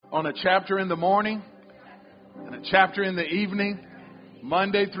on a chapter in the morning and a chapter in the evening,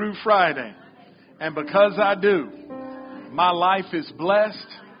 Monday through Friday. And because I do, my life is blessed.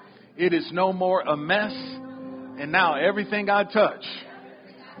 It is no more a mess. And now everything I touch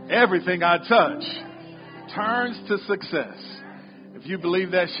turns to success. If you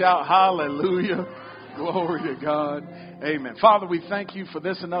believe that, shout hallelujah. Glory to God. Amen. Father, we thank you for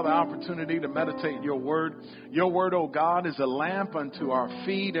this another opportunity to meditate your word. Your word, oh God, is a lamp unto our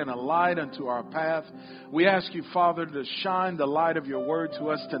feet and a light unto our path. We ask you, Father, to shine the light of your word to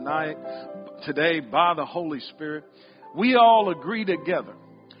us today by the Holy Spirit. We all agree together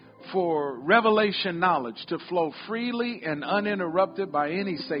for revelation knowledge to flow freely and uninterrupted by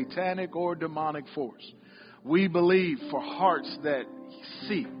any satanic or demonic force. We believe for hearts that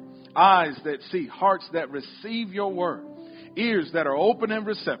see, eyes that see, hearts that receive your word, ears that are open and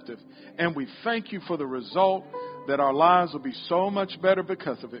receptive. And we thank you for the result that our lives will be so much better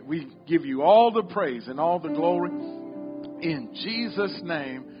because of it. We give you all the praise and all the glory in Jesus'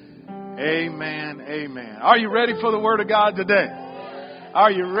 name. Amen. Amen. Are you ready for the word of God today? Are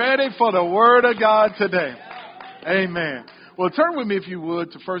you ready for the word of God today? Amen. Well, turn with me, if you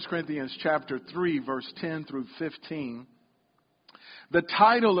would, to 1 Corinthians chapter 3, verse 10 through 15. The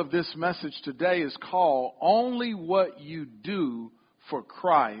title of this message today is called, Only What You Do for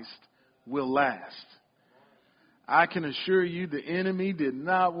Christ Will Last. I can assure you the enemy did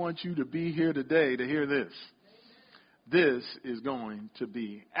not want you to be here today to hear this. This is going to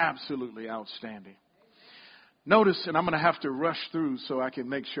be absolutely outstanding. Notice, and I'm going to have to rush through so I can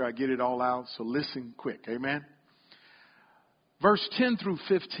make sure I get it all out. So listen quick. Amen. Verse 10 through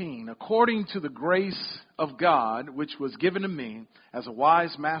 15, according to the grace of God, which was given to me as a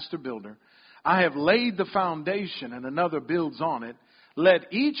wise master builder, I have laid the foundation and another builds on it.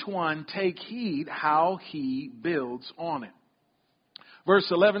 Let each one take heed how he builds on it. Verse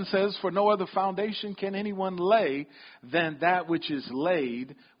 11 says, for no other foundation can anyone lay than that which is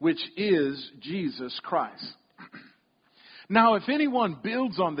laid, which is Jesus Christ. Now, if anyone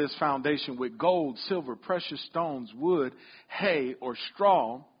builds on this foundation with gold, silver, precious stones, wood, hay, or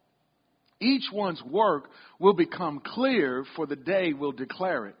straw, each one's work will become clear, for the day will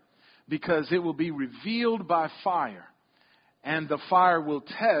declare it, because it will be revealed by fire, and the fire will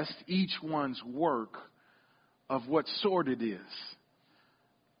test each one's work of what sort it is.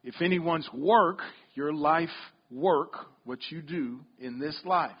 If anyone's work, your life work, what you do in this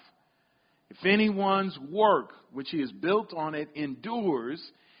life, if anyone's work, which he has built on it, endures,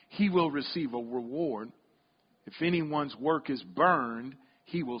 he will receive a reward. If anyone's work is burned,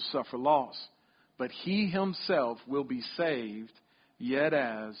 he will suffer loss. But he himself will be saved, yet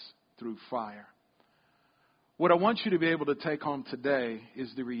as through fire. What I want you to be able to take home today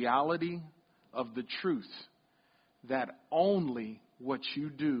is the reality of the truth that only what you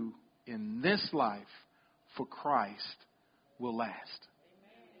do in this life for Christ will last.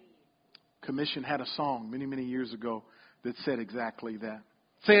 Commission had a song many, many years ago that said exactly that.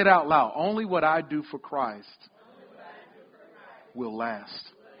 Say it out loud. Only what I do for Christ will last.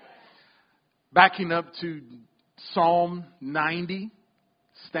 Backing up to Psalm 90,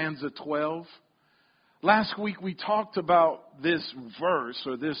 stanza 12. Last week we talked about this verse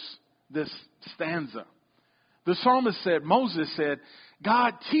or this stanza. The psalmist said, Moses said,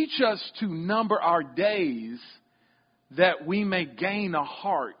 God, teach us to number our days that we may gain a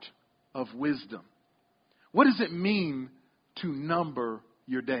heart of wisdom. What does it mean to number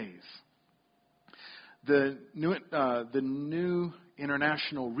your days? The New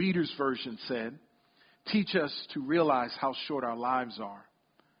International Reader's Version said, teach us to realize how short our lives are.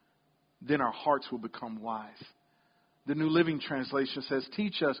 Then our hearts will become wise. The New Living Translation says,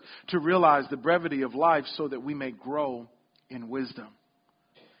 teach us to realize the brevity of life so that we may grow in wisdom.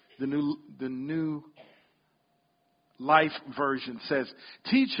 The New Life Version says,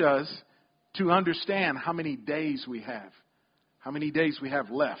 teach us to understand how many days we have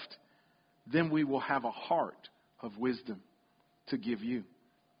left. Then we will have a heart of wisdom to give you.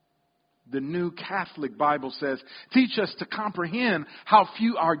 The New Catholic Bible says, teach us to comprehend how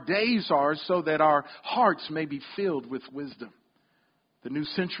few our days are so that our hearts may be filled with wisdom. The New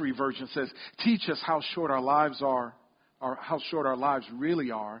Century Version says, teach us how short our lives are, or how short our lives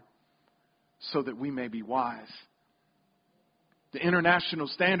really are, so that we may be wise. The International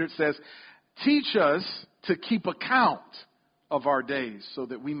Standard says, teach us to keep account of our days so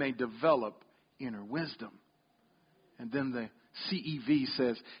that we may develop inner wisdom. And then the CEV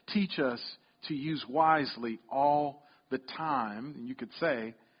says, teach us to use wisely all the time, and you could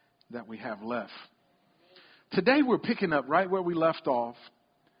say, that we have left. Today we're picking up right where we left off.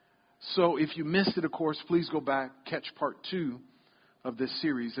 So if you missed it, of course, please go back, catch part 2. of this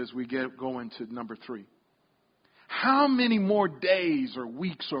series as we go into number 3. How many more days or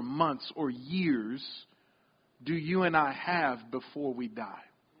weeks or months or years do you and I have before we die?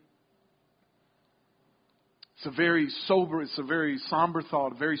 It's a very somber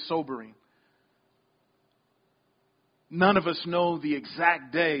thought, very sobering. None of us know the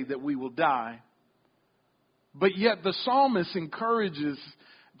exact day that we will die. But yet the psalmist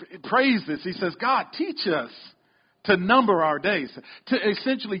prays this. He says, God, teach us to number our days, to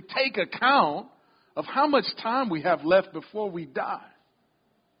essentially take account of how much time we have left before we die.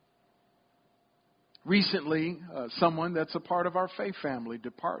 Recently, someone that's a part of our faith family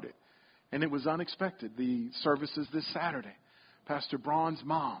departed, and it was unexpected. The services this Saturday, Pastor Braun's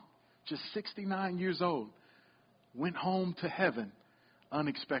mom, just 69 years old, went home to heaven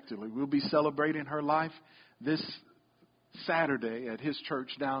unexpectedly. We'll be celebrating her life this Saturday at his church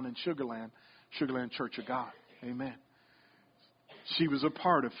down in Sugarland Church of God. Amen. She was a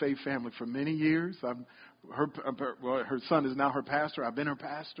part of Faith Family for many years. Her son is now her pastor. I've been her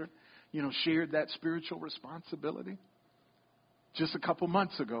pastor. Shared that spiritual responsibility. Just a couple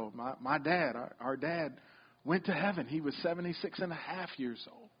months ago, my dad, our dad, went to heaven. He was 76 and a half years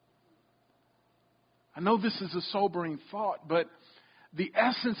old. I know this is a sobering thought, but the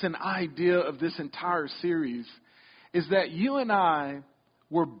essence and idea of this entire series is that you and I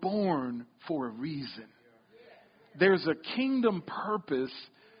were born for a reason. There's a kingdom purpose,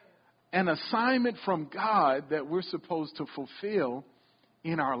 an assignment from God that we're supposed to fulfill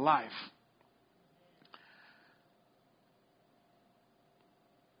in our life.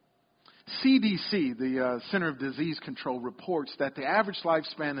 CDC, the Center of Disease Control, reports that the average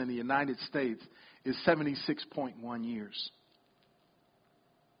lifespan in the United States is 76.1 years.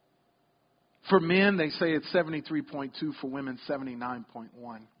 For men, they say it's 73.2. For women,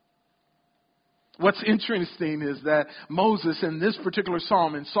 79.1. What's interesting is that Moses, in this particular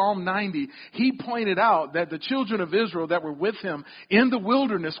psalm, in Psalm 90, he pointed out that the children of Israel that were with him in the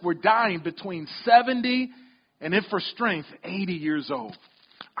wilderness were dying between 70 and, if for strength, 80 years old.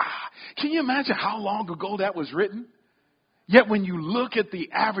 Can you imagine how long ago that was written? Yet when you look at the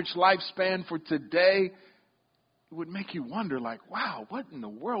average lifespan for today, it would make you wonder, wow, what in the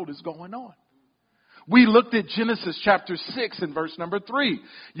world is going on? We looked at Genesis chapter 6 and verse number 3.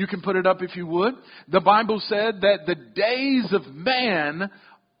 You can put it up if you would. The Bible said that the days of man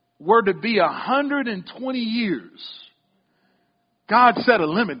were to be 120 years. God set a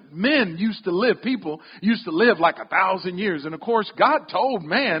limit. People used to live like 1,000 years. And of course, God told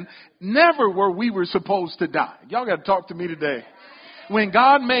man never we were supposed to die. Y'all got to talk to me today. When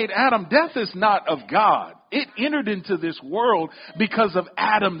God made Adam, death is not of God. It entered into this world because of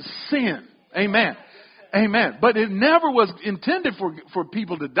Adam's sin. Amen. Amen. But it never was intended for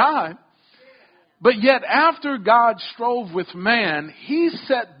people to die. But yet after God strove with man, he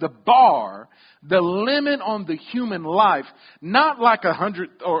set the bar, the limit on the human life, not like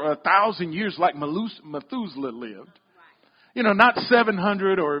 100 or 1,000 years like Methuselah lived. Not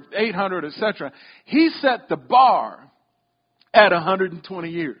 700 or 800, etc. He set the bar at 120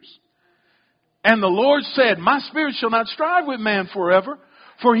 years. And the Lord said, my spirit shall not strive with man forever,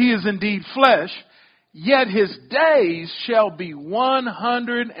 for he is indeed flesh. Yet his days shall be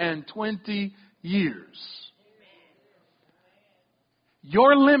 120 years.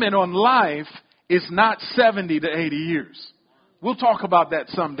 Your limit on life is not 70 to 80 years. We'll talk about that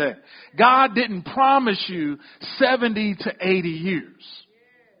someday. God didn't promise you 70 to 80 years.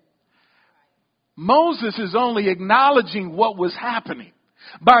 Moses is only acknowledging what was happening.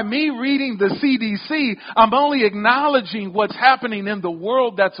 By me reading the CDC, I'm only acknowledging what's happening in the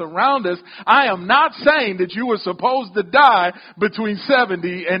world that's around us. I am not saying that you were supposed to die between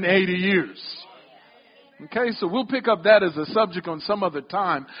 70 and 80 years. Okay, so we'll pick up that as a subject on some other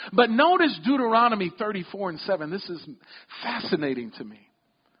time. But notice Deuteronomy 34:7. This is fascinating to me.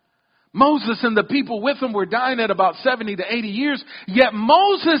 Moses and the people with him were dying at about 70 to 80 years, yet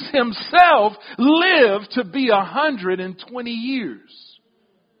Moses himself lived to be 120 years.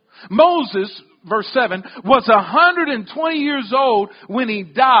 Moses, verse 7, was 120 years old when he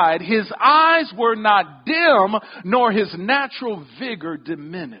died. His eyes were not dim, nor his natural vigor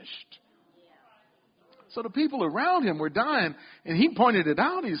diminished. So the people around him were dying, and he pointed it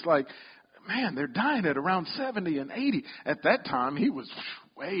out. He's like, man, they're dying at around 70 and 80. At that time, he was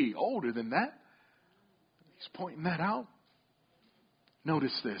way older than that. He's pointing that out.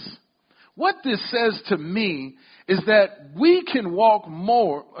 Notice this. What this says to me is that we can walk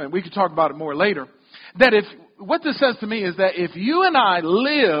more, and we can talk about it more later, what this says to me is that if you and I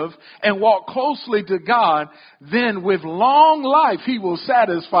live and walk closely to God, then with long life He will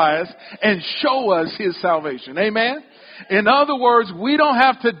satisfy us and show us His salvation. Amen? In other words, we don't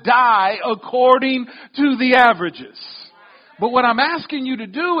have to die according to the averages. But what I'm asking you to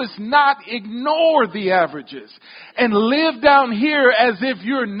do is not ignore the averages and live down here as if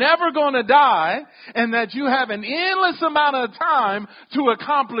you're never going to die and that you have an endless amount of time to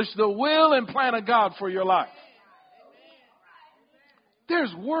accomplish the will and plan of God for your life.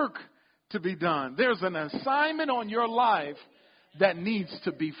 There's work to be done. There's an assignment on your life that needs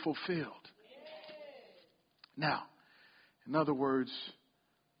to be fulfilled. Now, in other words,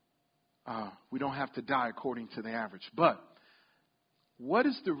 we don't have to die according to the average. But what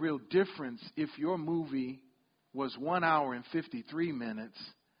is the real difference if your movie was 1 hour and 53 minutes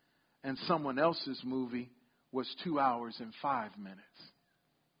and someone else's movie was 2 hours and 5 minutes?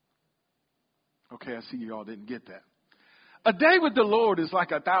 Okay, I see you all didn't get that. A day with the Lord is like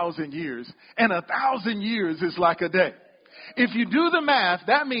 1,000 years, and 1,000 years is like a day. If you do the math,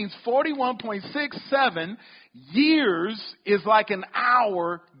 that means 41.67 years is like an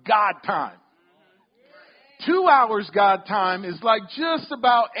hour God time. 2 hours God time is like just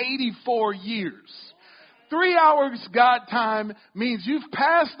about 84 years. 3 hours God time means you've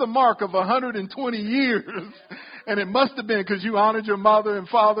passed the mark of 120 years. And it must have been because you honored your mother and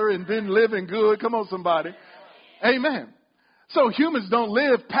father and been living good. Come on, somebody. Amen. So humans don't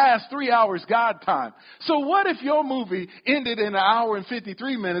live past 3 hours God time. So what if your movie ended in 1 hour and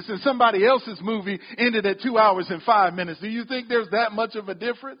 53 minutes and somebody else's movie ended at 2 hours and 5 minutes? Do you think there's that much of a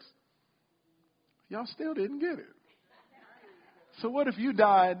difference? Y'all still didn't get it. So what if you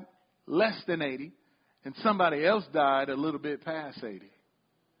died less than 80 and somebody else died a little bit past 80?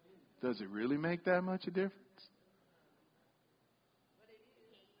 Does it really make that much a difference?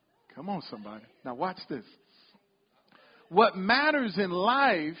 Come on, somebody. Now watch this. What matters in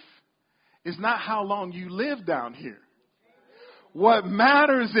life is not how long you live down here. What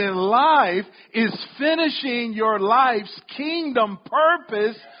matters in life is finishing your life's kingdom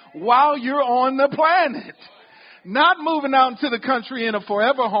purpose while you're on the planet. Not moving out into the country in a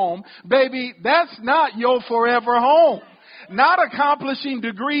forever home. Baby, that's not your forever home. Not accomplishing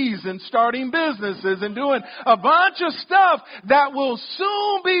degrees and starting businesses and doing a bunch of stuff that will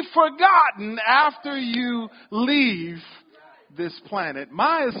soon be forgotten after you leave this planet.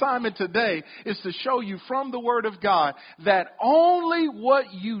 My assignment today is to show you from the Word of God that only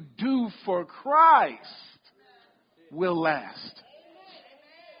what you do for Christ will last.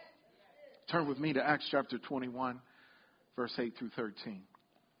 Turn with me to Acts chapter 21, verse 8 through 13.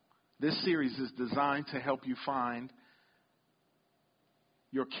 This series is designed to help you find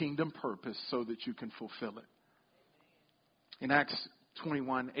your kingdom purpose so that you can fulfill it. In Acts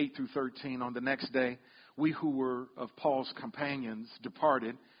 21, 8 through 13, on the next day, we who were of Paul's companions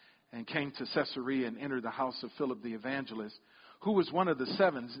departed and came to Caesarea and entered the house of Philip the evangelist, who was one of the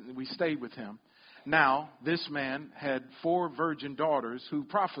 7. We stayed with him. Now, this man had 4 virgin daughters who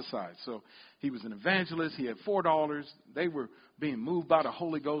prophesied. So he was an evangelist. He had 4 daughters. They were being moved by the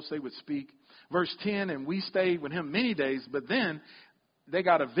Holy Ghost. They would speak. Verse 10, and we stayed with him many days, but then they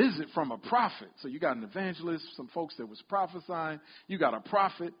got a visit from a prophet. So you got an evangelist, some folks that was prophesying. You got a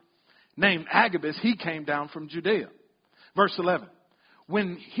prophet named Agabus. He came down from Judea. Verse 11.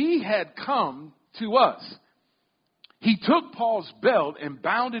 When he had come to us, he took Paul's belt and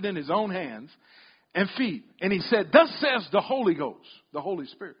bound it in his own hands and feet. And he said, thus says the Holy Ghost, the Holy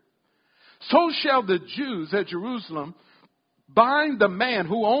Spirit. So shall the Jews at Jerusalem bind the man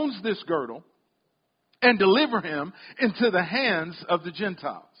who owns this girdle and deliver him into the hands of the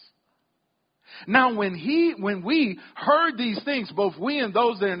Gentiles. Now, when we heard these things, both we and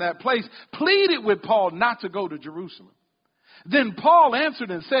those that are in that place pleaded with Paul not to go to Jerusalem. Then Paul answered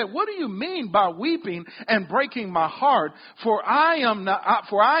and said, what do you mean by weeping and breaking my heart? For I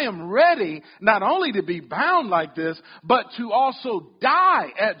am ready not only to be bound like this, but to also die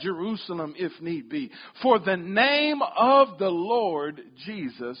at Jerusalem if need be, for the name of the Lord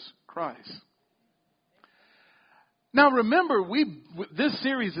Jesus Christ. Now remember, this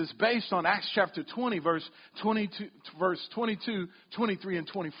series is based on Acts chapter 20, verse 22, 23, and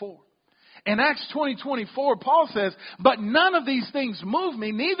 24. In Acts 20:24, Paul says, but none of these things move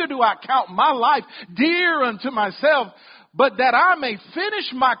me, neither do I count my life dear unto myself, but that I may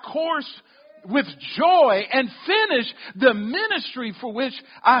finish my course with joy and finish the ministry for which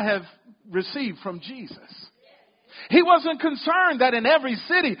I have received from Jesus. He wasn't concerned that in every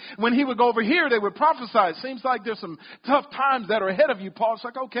city, when he would go over here, they would prophesy. It seems like there's some tough times that are ahead of you, Paul. It's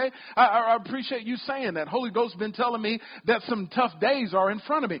like, okay, I appreciate you saying that. Holy Ghost has been telling me that some tough days are in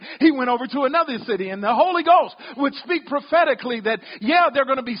front of me. He went over to another city, and the Holy Ghost would speak prophetically that, yeah, there are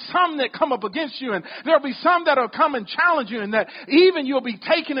going to be some that come up against you, and there'll be some that will come and challenge you, and that even you'll be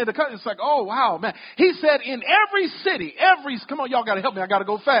taken into cut. It's like, oh, wow, man. He said in every city, come on, y'all got to help me. I got to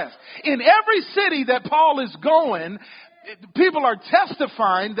go fast. In every city that Paul is going, people are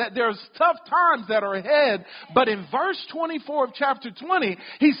testifying that there's tough times that are ahead. But in verse 24 of chapter 20,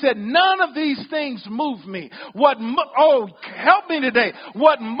 he said, none of these things move me. Help me today.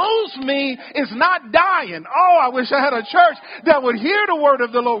 What moves me is not dying. Oh, I wish I had a church that would hear the word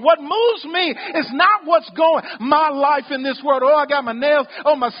of the Lord. What moves me is not what's going my life in this world. Oh, I got my nails.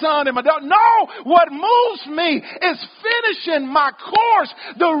 Oh, my son and my daughter. No, what moves me is finishing my course.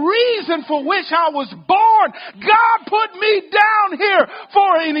 The reason for which I was born. God put me down here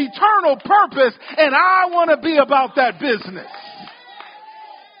for an eternal purpose, and I want to be about that business.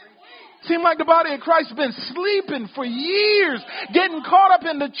 Seemed like the body of Christ has been sleeping for years, getting caught up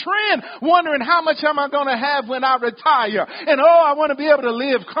in the trend, wondering how much am I going to have when I retire? And I want to be able to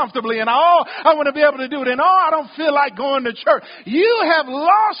live comfortably, and I want to be able to do it, and I don't feel like going to church. You have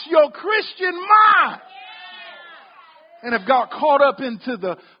lost your Christian mind and have got caught up into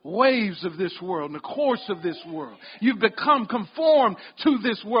the waves of this world and the course of this world. You've become conformed to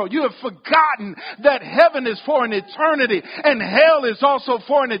this world. You have forgotten that heaven is for an eternity and hell is also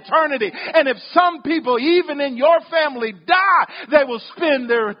for an eternity. And if some people, even in your family, die, they will spend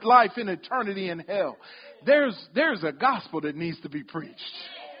their life in eternity in hell. There's a gospel that needs to be preached.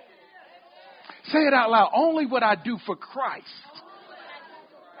 Say it out loud. Only what I do for Christ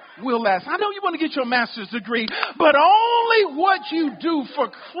will last. I know you want to get your master's degree, but only what you do for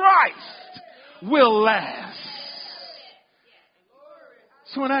Christ will last.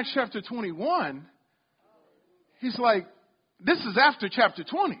 So in Acts chapter 21, he's like, this is after chapter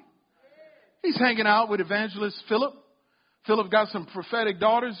 20. He's hanging out with evangelist Philip. Philip got some prophetic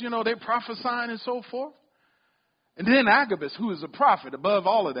daughters, they're prophesying and so forth. And then Agabus, who is a prophet above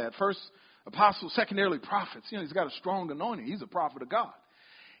all of that. First apostle, secondarily prophets. He's got a strong anointing. He's a prophet of God.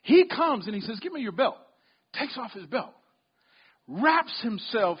 He comes and he says, give me your belt. Takes off his belt. Wraps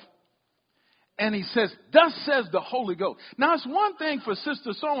himself and he says, thus says the Holy Ghost. Now it's one thing for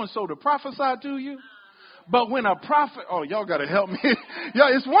sister so-and-so to prophesy to you. But when a prophet, y'all got to help me.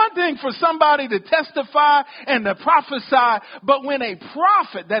 It's one thing for somebody to testify and to prophesy. But when a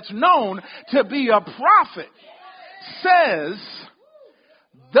prophet that's known to be a prophet says,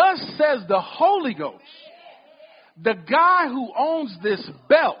 thus says the Holy Ghost, the guy who owns this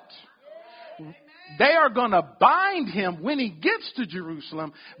belt, they are going to bind him when he gets to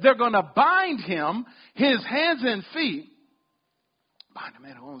Jerusalem. They're going to bind him, his hands and feet. Bind the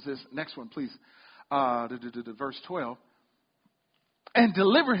man who owns this. Next one, please. Verse 12. And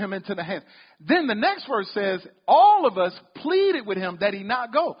deliver him into the hands. Then the next verse says, all of us pleaded with him that he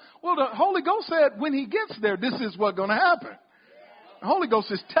not go. Well, the Holy Ghost said when he gets there, this is what's going to happen. The Holy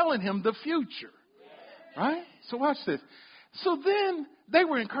Ghost is telling him the future. Right? So watch this. So then they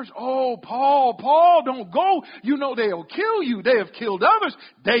were encouraged. Oh, Paul, don't go. They'll kill you. They have killed others.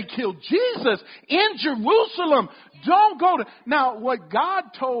 They killed Jesus in Jerusalem. Don't go to. Now, what God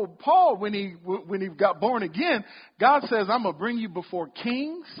told Paul when he got born again, God says, I'm going to bring you before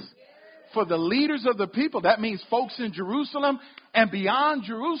kings, for the leaders of the people. That means folks in Jerusalem, and beyond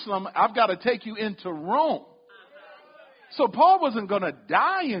Jerusalem, I've got to take you into Rome. So Paul wasn't going to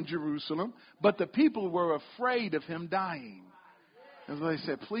die in Jerusalem, but the people were afraid of him dying. And so they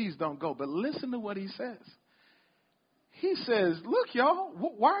said, please don't go. But listen to what he says. He says, look, y'all,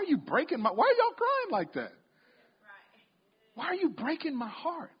 why are you why are y'all crying like that? Why are you breaking my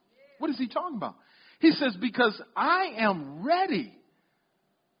heart? What is he talking about? He says, because I am ready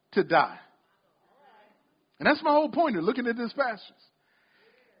to die. And that's my whole point of looking at this passage.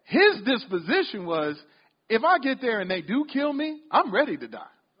 His disposition was, if I get there and they do kill me, I'm ready to die.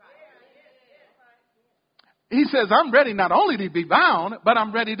 He says, I'm ready not only to be bound, but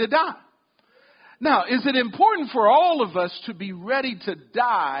I'm ready to die. Now, is it important for all of us to be ready to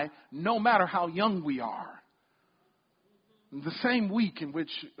die no matter how young we are? The same week in which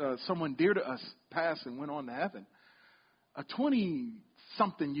someone dear to us passed and went on to heaven, a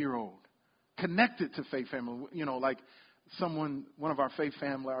 20-something-year-old connected to Faith Family, like one of our Faith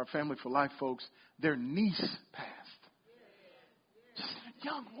Family, our Family for Life folks, their niece passed. Just a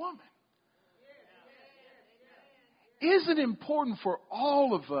young woman. Is it important for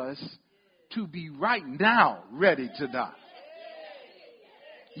all of us to be right now ready to die?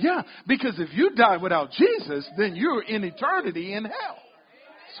 Yeah, because if you die without Jesus, then you're in eternity in hell.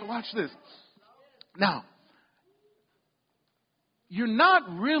 So watch this. Now, you're not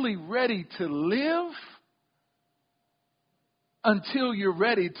really ready to live until you're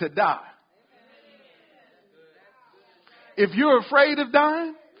ready to die. If you're afraid of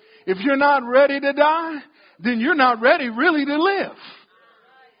dying, if you're not ready to die, then you're not ready really to live.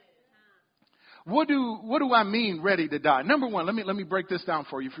 What do I mean ready to die? Number one, let me break this down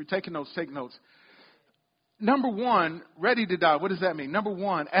for you. If you're taking notes, take notes. Number one, ready to die. What does that mean? Number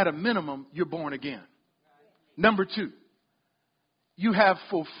one, at a minimum, you're born again. Number two, you have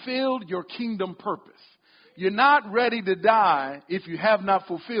fulfilled your kingdom purpose. You're not ready to die if you have not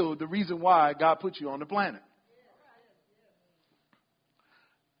fulfilled the reason why God put you on the planet.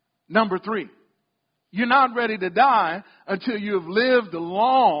 Number three, you're not ready to die until you have lived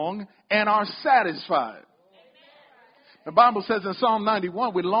long and are satisfied. The Bible says in Psalm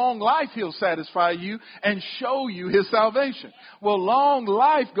 91, with long life he'll satisfy you and show you his salvation. Well, long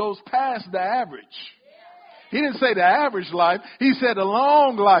life goes past the average. He didn't say the average life. He said a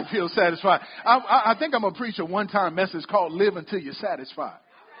long life he'll satisfy. I think I'm going to preach a one-time message called Live Until You're Satisfied.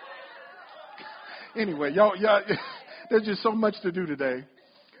 Anyway, y'all, there's just so much to do today.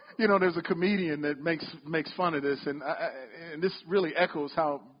 You know, there's a comedian that makes fun of this, and this really echoes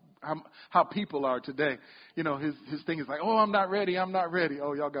how people are today. You know, his thing is like, oh, I'm not ready.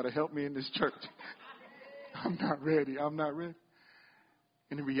 Oh, y'all got to help me in this church. I'm not ready. And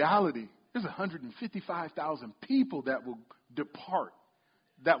in reality, there's 155,000 people that will depart,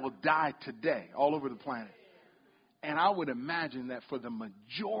 that will die today all over the planet. And I would imagine that for the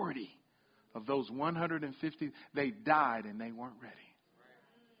majority of those 150, they died and they weren't ready.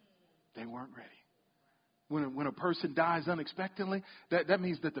 They weren't ready. When a person dies unexpectedly, that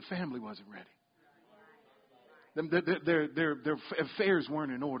means that the family wasn't ready. Their affairs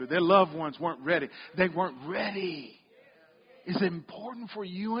weren't in order. Their loved ones weren't ready. They weren't ready. It's important for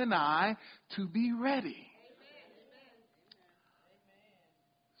you and I to be ready.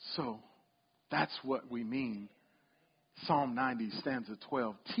 So that's what we mean. Psalm 90, stanza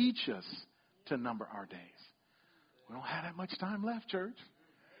 12. Teach us to number our days. We don't have that much time left, church.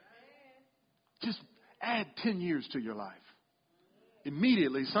 Just add 10 years to your life.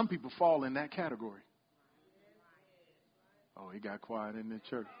 Immediately, some people fall in that category. Oh, it got quiet in the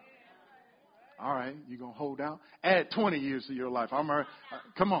church. All right, you're going to hold out? Add 20 years to your life. I'm all right.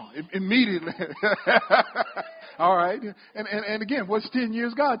 Come on, immediately. All right. And again, what's 10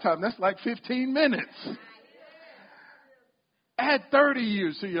 years God time? That's like 15 minutes. Add 30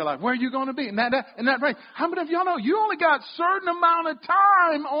 years to your life. Where are you going to be? In that range. How many of y'all know you only got a certain amount of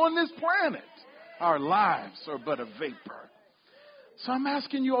time on this planet? Our lives are but a vapor. So I'm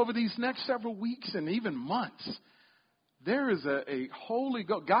asking you over these next several weeks and even months, there is a holy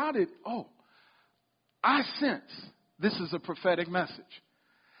God. I sense this is a prophetic message.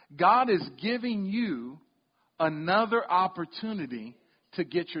 God is giving you another opportunity to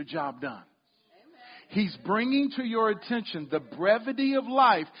get your job done. He's bringing to your attention the brevity of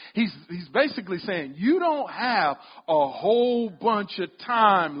life. He's basically saying you don't have a whole bunch of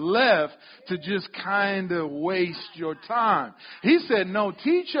time left to just kind of waste your time. He said, no,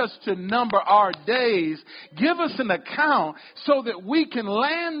 teach us to number our days. Give us an account so that we can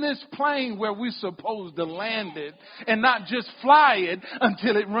land this plane where we're supposed to land it and not just fly it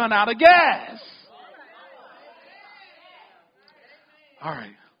until it run out of gas. All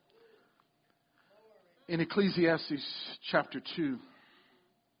right. In Ecclesiastes chapter 2,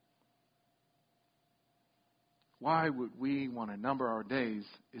 why would we want to number our days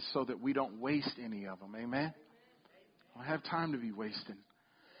is so that we don't waste any of them. Amen? I don't have time to be wasting.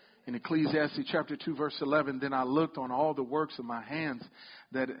 In Ecclesiastes chapter 2, verse 11, then I looked on all the works of my hands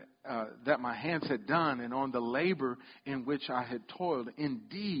that my hands had done and on the labor in which I had toiled.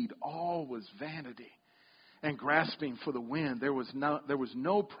 Indeed, all was vanity and grasping for the wind. There was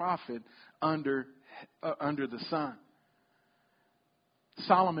no profit under the sun.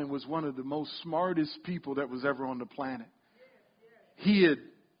 Solomon was one of the most smartest people that was ever on the planet. He had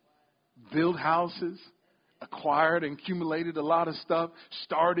built houses, acquired and accumulated a lot of stuff,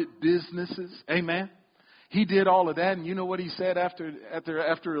 started businesses. Amen. He did all of that, and you know what he said after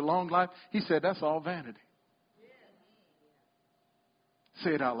a long life? He said, that's all vanity.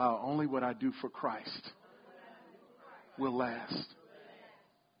 Say it out loud. Only what I do for Christ will last.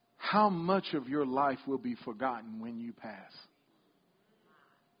 How much of your life will be forgotten when you pass?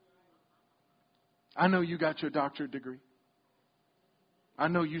 I know you got your doctorate degree. I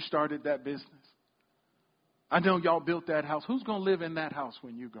know you started that business. I know y'all built that house. Who's going to live in that house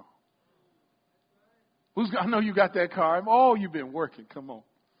when you go? I know you got that car. Oh, you've been working. Come on.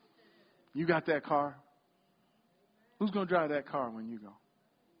 You got that car? Who's going to drive that car when you go?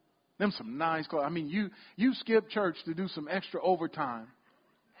 Them some nice clothes. I mean, you skip church to do some extra overtime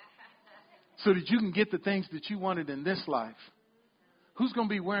so that you can get the things that you wanted in this life. Who's going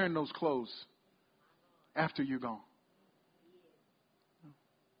to be wearing those clothes after you're gone?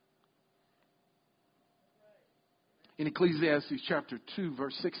 In Ecclesiastes chapter 2,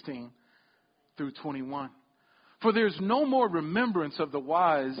 verse 16 through 21. For there's no more remembrance of the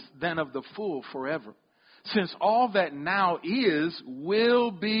wise than of the fool forever, since all that now is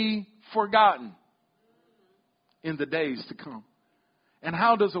will be forgotten in the days to come. And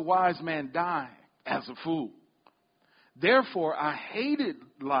how does a wise man die? As a fool. Therefore, I hated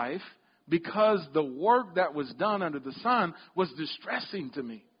life because the work that was done under the sun was distressing to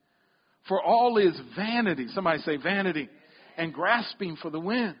me. For all is vanity. Somebody say vanity. And grasping for the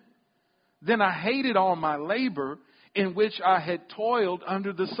wind. Then I hated all my labor in which I had toiled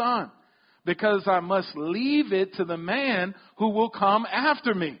under the sun, because I must leave it to the man who will come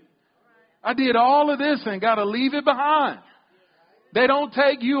after me. I did all of this and got to leave it behind. They don't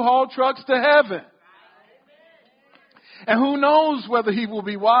take U-Haul trucks to heaven. And who knows whether he will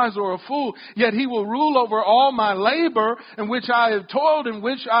be wise or a fool, yet he will rule over all my labor in which I have toiled, in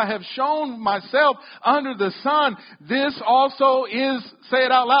which I have shown myself under the sun. This also is, say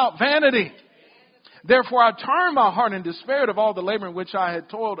it out loud, vanity. Therefore I turned my heart and despaired of all the labor in which I had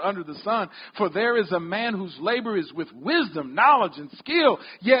toiled under the sun. For there is a man whose labor is with wisdom, knowledge, and skill,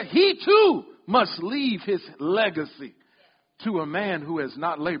 yet he too must leave his legacy to a man who has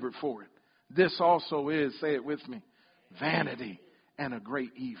not labored for it. This also is, say it with me, vanity and a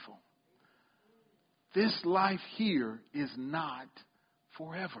great evil. This life here is not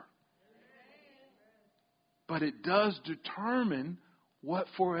forever. But it does determine what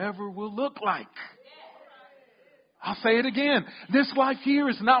forever will look like. I'll say it again. This life here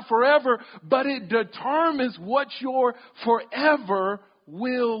is not forever, but it determines what your forever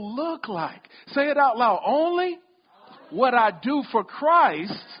will look like. Say it out loud. Only what I do for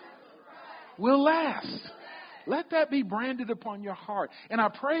Christ will last. Let that be branded upon your heart. And I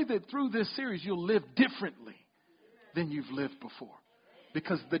pray that through this series you'll live differently than you've lived before.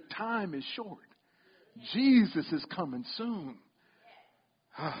 Because the time is short. Jesus is coming soon.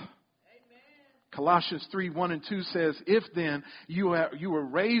 Colossians 3, 1 and 2 says, if then you were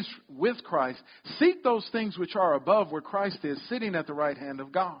raised with Christ, seek those things which are above where Christ is, sitting at the right hand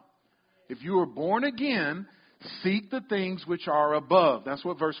of God. If you are born again, seek the things which are above. That's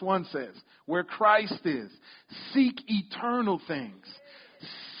what verse 1 says. Where Christ is. Seek eternal things.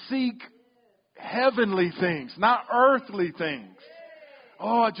 Seek heavenly things, not earthly things.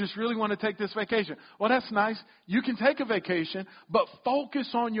 Oh, I just really want to take this vacation. Well, that's nice. You can take a vacation, but focus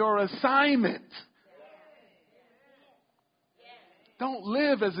on your assignment. Don't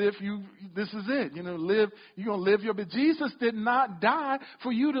live as if this is it. You're going to live your best. Jesus did not die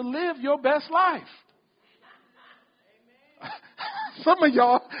for you to live your best life. Some of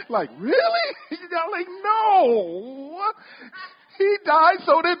y'all like, really? Y'all like, no. He died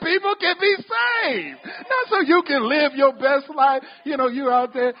so that people can be saved. Not so you can live your best life. You're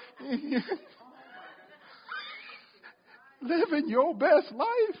out there living your best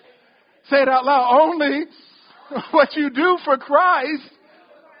life. Say it out loud. Only what you do for Christ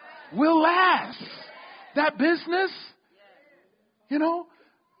will last. That business,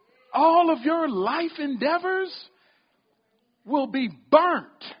 all of your life endeavors will be burnt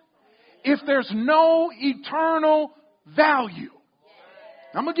if there's no eternal value.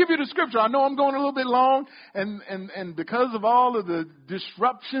 I'm going to give you the scripture. I know I'm going a little bit long, and because of all of the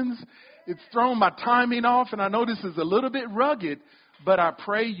disruptions, it's thrown my timing off, and I know this is a little bit rugged, but I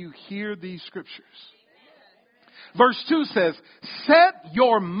pray you hear these scriptures. Verse 2 says, set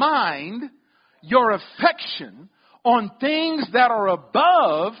your mind, your affection on things that are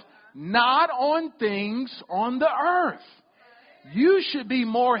above, not on things on the earth. You should be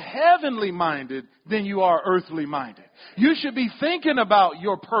more heavenly minded than you are earthly minded. You should be thinking about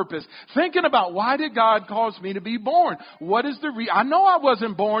your purpose. Thinking about, why did God cause me to be born? What is the I know I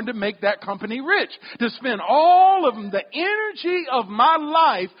wasn't born to make that company rich. To spend all of the energy of my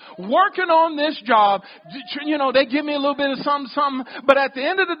life working on this job. They give me a little bit of something. But at the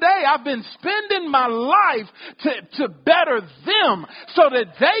end of the day, I've been spending my life to better them so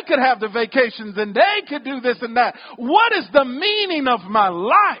that they could have the vacations and they could do this and that. What is the meaning of my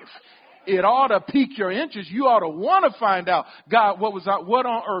life? It ought to pique your interest. You ought to want to find out, God, what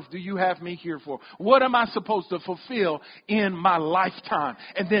on earth do you have me here for? What am I supposed to fulfill in my lifetime?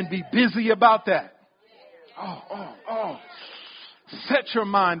 And then be busy about that. Oh. Set your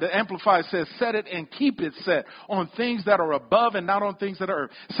mind, the Amplified says, set it and keep it set on things that are above and not on things that are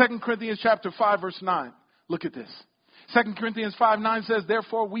earth. 2 Corinthians chapter 5, verse 9. Look at this. 2 Corinthians 5:9 says,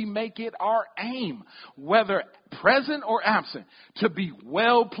 therefore we make it our aim, whether present or absent, to be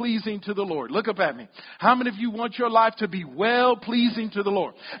well pleasing to the Lord. Look up at me. How many of you want your life to be well pleasing to the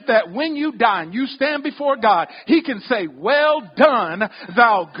Lord? That when you die and you stand before God, He can say, well done,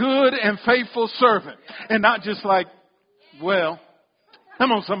 thou good and faithful servant. And not just like, well,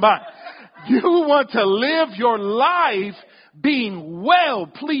 come on somebody. You want to live your life being well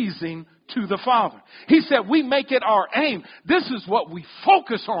pleasing to the Father. He said we make it our aim. This is what we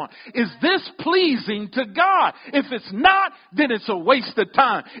focus on. Is this pleasing to God? If it's not, then it's a waste of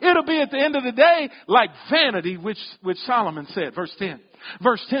time. It'll be at the end of the day like vanity, which Solomon said. Verse 10.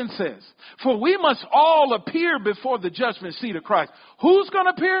 Verse 10 says, for we must all appear before the judgment seat of Christ. Who's going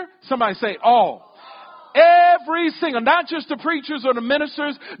to appear? Somebody say all. Every single, not just the preachers or the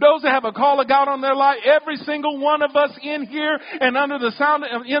ministers, those that have a call of God on their life, every single one of us in here and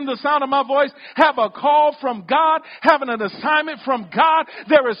in the sound of my voice have a call from God, having an assignment from God.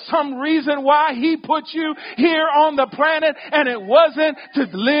 There is some reason why He put you here on the planet, and it wasn't to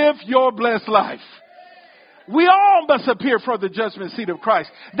live your blessed life. We all must appear for the judgment seat of Christ,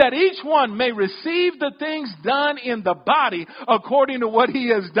 that each one may receive the things done in the body according to what he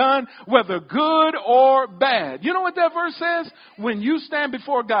has done, whether good or bad. You know what that verse says? When you stand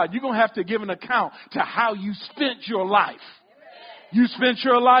before God, you're going to have to give an account to how you spent your life. You spent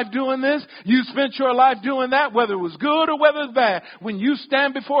your life doing this. You spent your life doing that, whether it was good or whether it's bad. When you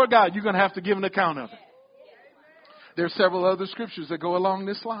stand before God, you're going to have to give an account of it. There are several other scriptures that go along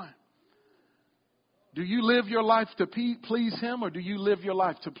this line. Do you live your life to please Him, or do you live your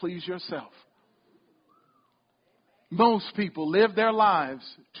life to please yourself? Most people live their lives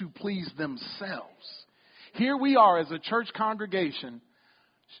to please themselves. Here we are as a church congregation.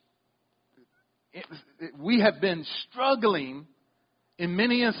 We have been struggling in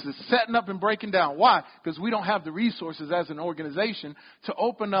many instances, setting up and breaking down. Why? Because we don't have the resources as an organization to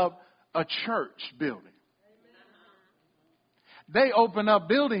open up a church building. They open up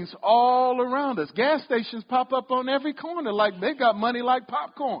buildings all around us. Gas stations pop up on every corner like they got money like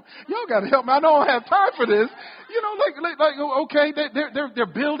popcorn. Y'all got to help me. I don't have time for this. You know, okay, they're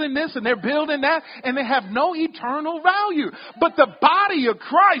building this and they're building that, and they have no eternal value. But the body of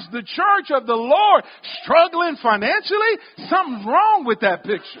Christ, the church of the Lord, struggling financially, something's wrong with that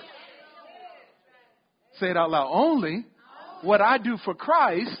picture. Say it out loud. Only what I do for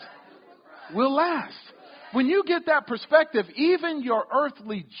Christ will last. When you get that perspective, even your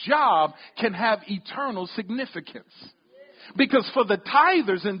earthly job can have eternal significance. Because for the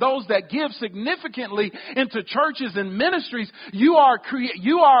tithers and those that give significantly into churches and ministries, you are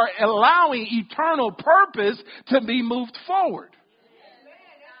allowing eternal purpose to be moved forward.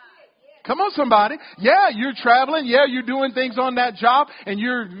 Come on, somebody. Yeah, you're traveling. Yeah, you're doing things on that job and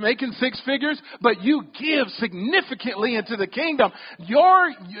you're making six figures, but you give significantly into the kingdom.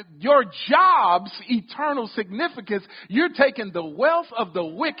 Your job's eternal significance, you're taking the wealth of the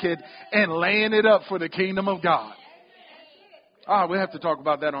wicked and laying it up for the kingdom of God. We'll have to talk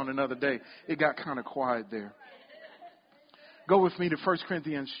about that on another day. It got kind of quiet there. Go with me to 1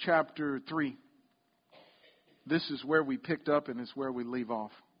 Corinthians chapter 3. This is where we picked up and it's where we leave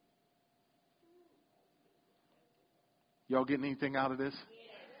off. Y'all getting anything out of this?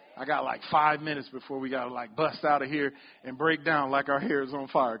 I got like 5 minutes before we got to like bust out of here and break down like our hair is on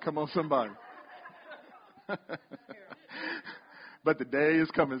fire. Come on, somebody. But the day is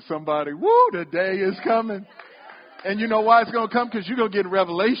coming, somebody. Woo, the day is coming. And you know why it's going to come? Because you're going to get a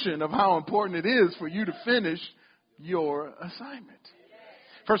revelation of how important it is for you to finish your assignment.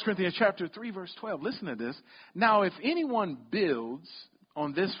 1 Corinthians chapter 3, verse 12. Listen to this. Now, if anyone builds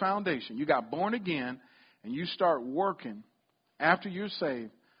on this foundation, you got born again, and you start working after you're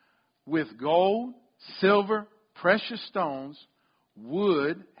saved with gold, silver, precious stones,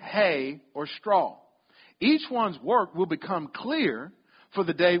 wood, hay, or straw. Each one's work will become clear, for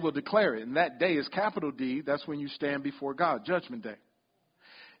the day will declare it. And that day is capital D. That's when you stand before God, Judgment Day.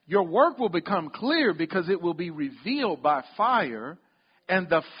 Your work will become clear because it will be revealed by fire, and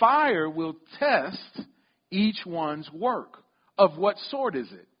the fire will test each one's work. Of what sort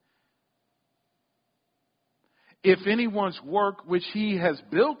is it? If anyone's work which he has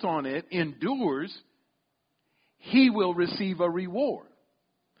built on it endures, he will receive a reward.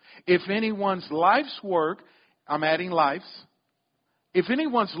 If anyone's life's work, I'm adding lives. If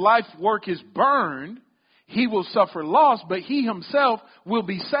anyone's life work is burned, he will suffer loss, but he himself will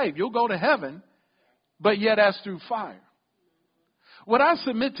be saved. You'll go to heaven, but yet as through fire. What I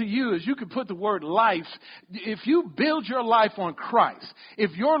submit to you is you can put the word life. If you build your life on Christ,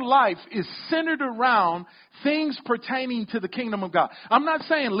 if your life is centered around things pertaining to the kingdom of God. I'm not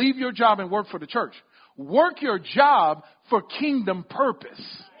saying leave your job and work for the church. Work your job for kingdom purpose,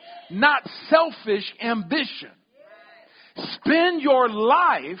 not selfish ambition. Spend your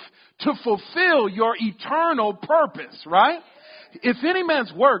life to fulfill your eternal purpose, right? If any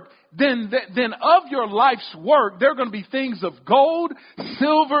man's work, then of your life's work, there are going to be things of gold,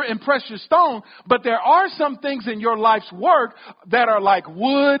 silver, and precious stone. But there are some things in your life's work that are like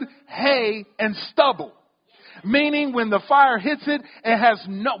wood, hay, and stubble. Meaning when the fire hits it, it has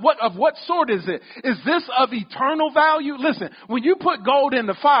what sort is it? Is this of eternal value? Listen, when you put gold in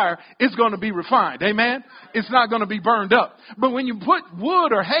the fire, it's going to be refined. Amen? It's not going to be burned up. But when you put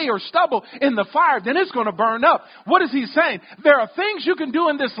wood or hay or stubble in the fire, then it's going to burn up. What is he saying? There are things you can do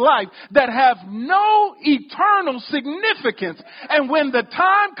in this life that have no eternal significance. And when the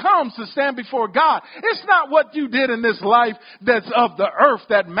time comes to stand before God, it's not what you did in this life that's of the earth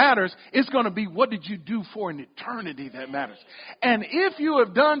that matters. It's going to be what did you do for an eternity that matters. And if you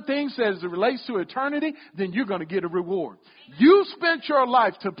have done things as it relates to eternity, then you're going to get a reward. You spent your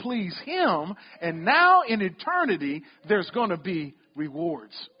life to please Him, and now in eternity, there's going to be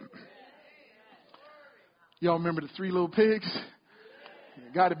rewards. Y'all remember the 3 little pigs?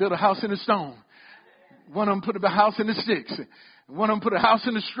 God had built a house in a stone. One of them put a house in the sticks. One of them put a house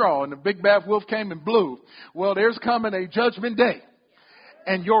in the straw, and the big bad wolf came and blew. Well, there's coming a judgment day.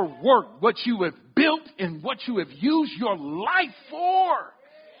 And your work, what you have built and what you have used your life for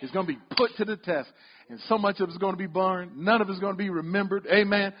is going to be put to the test. And so much of it is going to be burned. None of it is going to be remembered.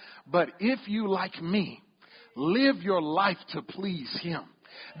 Amen. But if you, like me, live your life to please Him,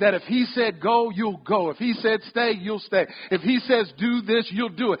 that if He said go, you'll go. If He said stay, you'll stay. If He says do this, you'll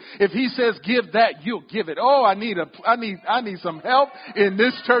do it. If He says give that, you'll give it. Oh, I need some help in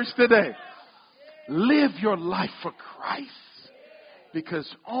this church today. Live your life for Christ. Because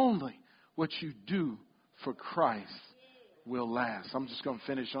only what you do for Christ will last. I'm just going to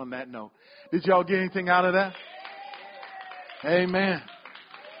finish on that note. Did y'all get anything out of that? Amen.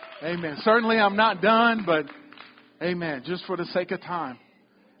 Amen. Certainly I'm not done, but amen. Just for the sake of time,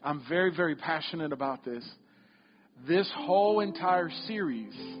 I'm very, very passionate about this. This whole entire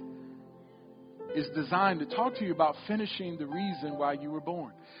series is designed to talk to you about finishing the reason why you were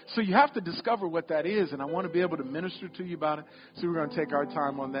born. So you have to discover what that is, and I want to be able to minister to you about it. So we're going to take our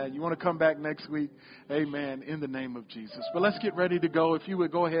time on that. You want to come back next week? Amen. In the name of Jesus. But let's get ready to go. If you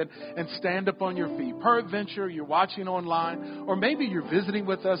would go ahead and stand up on your feet. Peradventure, you're watching online, or maybe you're visiting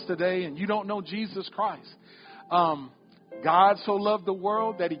with us today and you don't know Jesus Christ. God so loved the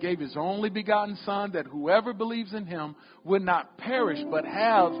world that He gave His only begotten Son, that whoever believes in Him would not perish but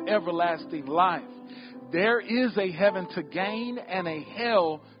have everlasting life. There is a heaven to gain and a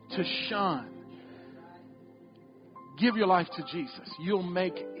hell to shun. Give your life to Jesus. You'll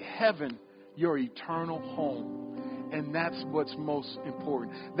make heaven your eternal home. And that's what's most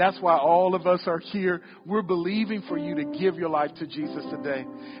important. That's why all of us are here. We're believing for you to give your life to Jesus today.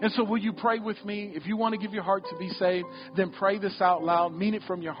 And so will you pray with me? If you want to give your heart to be saved, then pray this out loud. Mean it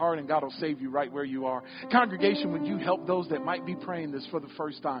from your heart, and God will save you right where you are. Congregation, would you help those that might be praying this for the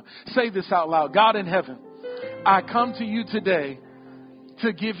first time? Say this out loud. God in heaven, I come to you today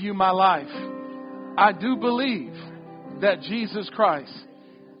to give you my life. I do believe that Jesus Christ,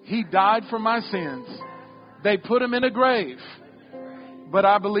 He died for my sins. They put Him in a grave, but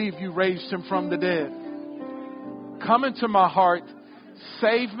I believe you raised Him from the dead. Come into my heart,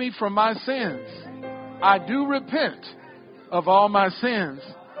 save me from my sins. I do repent of all my sins,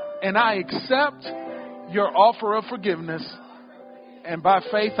 and I accept your offer of forgiveness. And by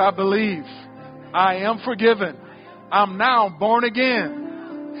faith, I believe I am forgiven. I'm now born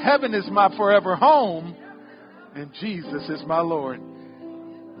again. Heaven is my forever home, and Jesus is my Lord.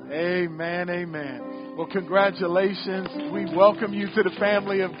 Amen, amen. Well, congratulations. We welcome you to the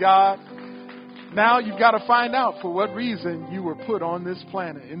family of God. Now you've got to find out for what reason you were put on this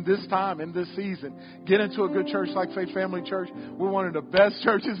planet in this time, in this season. Get into a good church like Faith Family Church. We're one of the best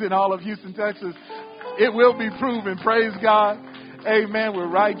churches in all of Houston, Texas. It will be proven. Praise God. Amen. We're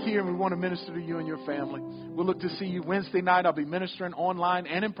right here, and we want to minister to you and your family. We'll look to see you Wednesday night. I'll be ministering online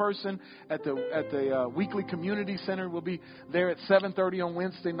and in person at the weekly community center. We'll be there at 7:30 on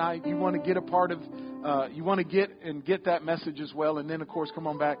Wednesday night. You want to get a part of, you want to get that message as well. And then, of course, come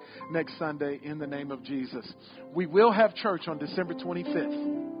on back next Sunday in the name of Jesus. We will have church on December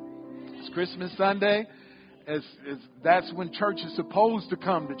 25th. It's Christmas Sunday. That's when church is supposed to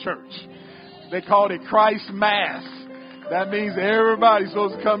come to church. They called it Christ Mass. That means everybody's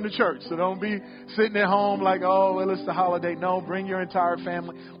supposed to come to church. So don't be sitting at home like, oh, well, it's the holiday. No, bring your entire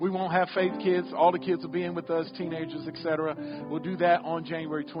family. We won't have faith kids. All the kids will be in with us, teenagers, etc. We'll do that on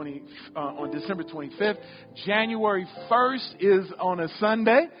on December 25th. January 1st is on a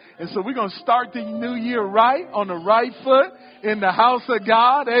Sunday. And so we're going to start the new year right, on the right foot, in the house of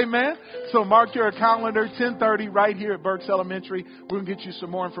God. Amen. So mark your calendar, 10:30 right here at Burks Elementary. We're going to get you some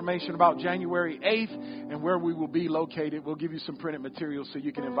more information about January 8th and where we will be located. We'll give you some printed materials so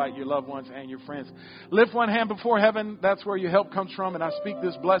you can invite your loved ones and your friends. Lift one hand before heaven. That's where your help comes from. And I speak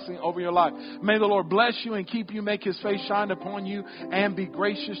this blessing over your life. May the Lord bless you and keep you, make his face shine upon you, and be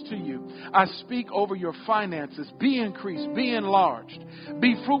gracious to you. I speak over your finances. Be increased, be enlarged,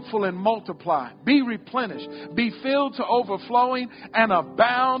 be fruitful and multiply, be replenished, be filled to overflowing and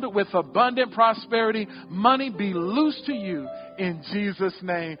abound with abundant prosperity. Money be loose to you in Jesus'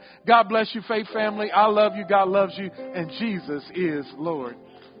 name. God bless you, Faith family. I love you. God loves you. And Jesus is Lord.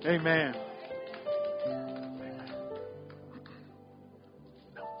 Amen.